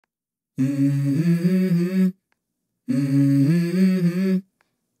Let's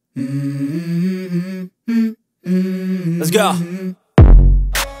go.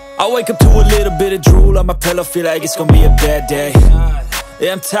 I wake up to a little bit of drool on my pillow, feel like it's gonna be a bad day.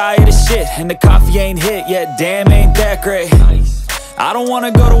 Yeah, I'm tired of shit, and the coffee ain't hit yet, damn, ain't that great. I don't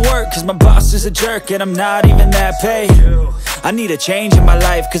wanna go to work, cause my boss is a jerk, and I'm not even that paid. I need a change in my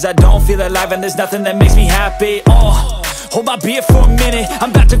life, cause I don't feel alive, and there's nothing that makes me happy. Hold my beer for a minute,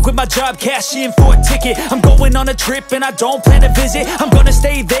 I'm about to quit my job, cash in for a ticket. I'm going on a trip and I don't plan to visit. I'm gonna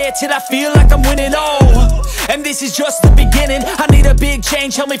stay there till I feel like I'm winning, and this is just the beginning. I need a big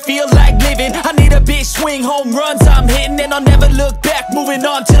change, help me feel like living. I need a big swing, home runs I'm hitting, and I'll never look back, moving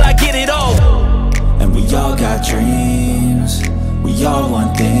on till I get it all. And we all got dreams, we all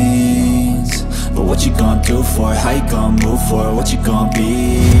want things, but what you gonna do for it? How you gonna move for it? What you gonna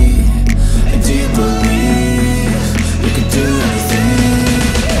be? And do you believe you can do anything?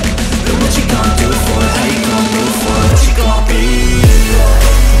 But what you gonna do for it? How you gonna move for it? What you gonna be?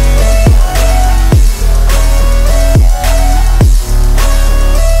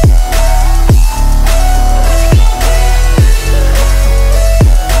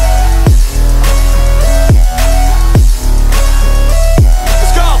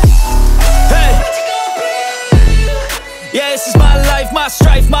 Let's go! Hey! Yeah, this is my life, my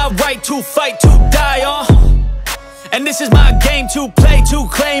strife, my right to fight, to die on. And this is my game to play, to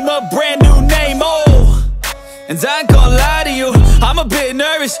claim a brand new name, And I ain't gonna lie to you, I'm a bit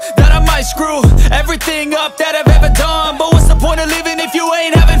nervous that I might screw everything up that I've ever done. But what's the point of living if you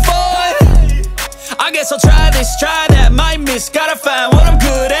ain't having fun? I guess I'll try this, try that, might miss, gotta find what I'm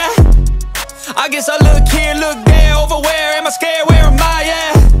good at. I guess I look here, look there, over where am I scared, where am I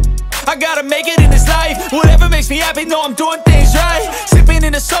at? I gotta make it in this life, whatever makes me happy, know I'm doing things right. Sipping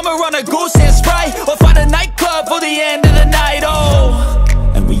in the summer on a goose and Sprite, or find a nightclub for the end of the night,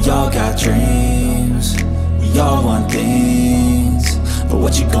 And we all got dreams, we all want things, but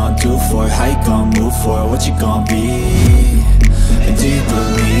what you gonna do for it? How you gonna move for it? What you gonna be? And do you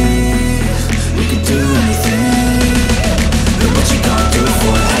believe you can do anything? But what you gonna do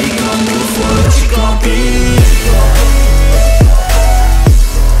for it? How you gonna move for it? What you gonna be?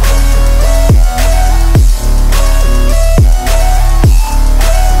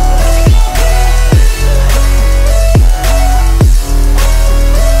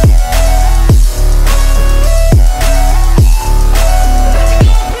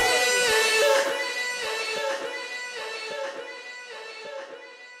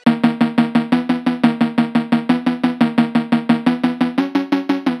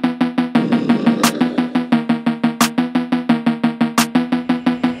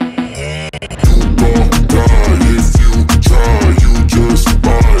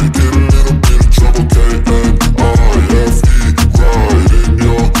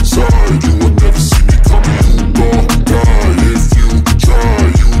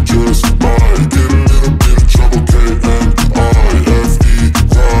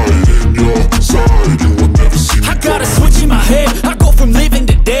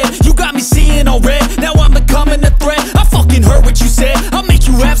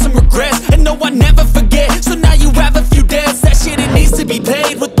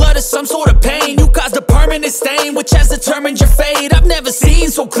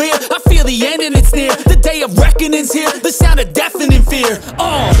 So clear, I feel the end and it's near. The day of reckoning's here, the sound of deafening fear.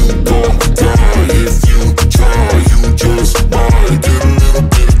 You gon' die if you try, you just might get a little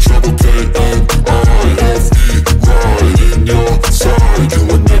bit of trouble, K-N-I-F-E, right in your side, you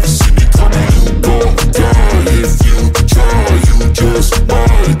will never see me coming. You gon' die if you try, you just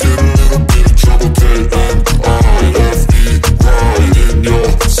might get a little bit of trouble, K-N-I-F-E, right in your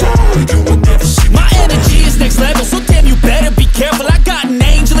side, you will never see me coming. My energy is next level, so damn you better be careful. I got an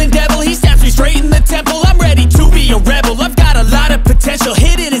angel and devil, he snaps me straight in the temple. I'm ready to be a rebel, I've got a lot of potential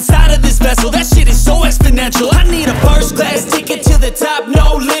hidden inside of this vessel. That shit is so exponential. I need a first class ticket to the top,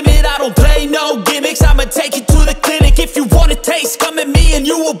 no limit. I don't play no gimmicks, I'ma take you to the clinic. If you want a taste, come at me and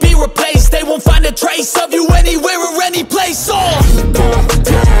you will be replaced. They won't find a trace of you anywhere or any place. You gon'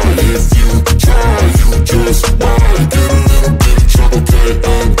 die if you try, you just might get a little bit of trouble,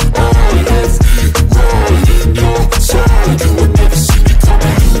 K-N-I-F-E, right in your side, you will never see me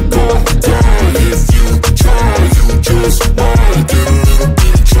coming. You gon' die if you try, you just might get a little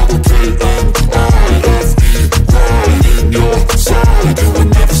bit of trouble, K-N-I-F-E, right in your side, you will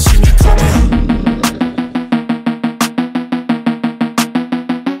never see me coming.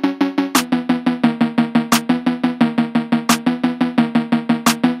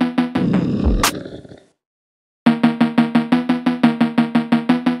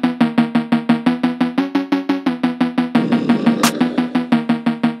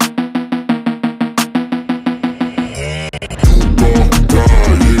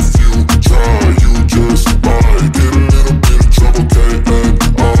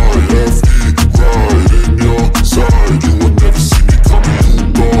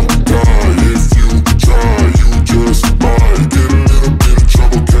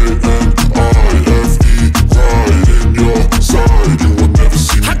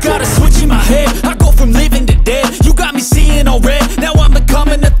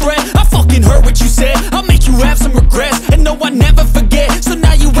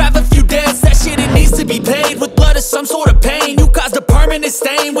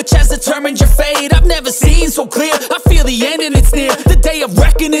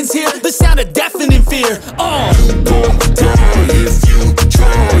 reckoning's here, the sound of deafening fear. You gon' die if you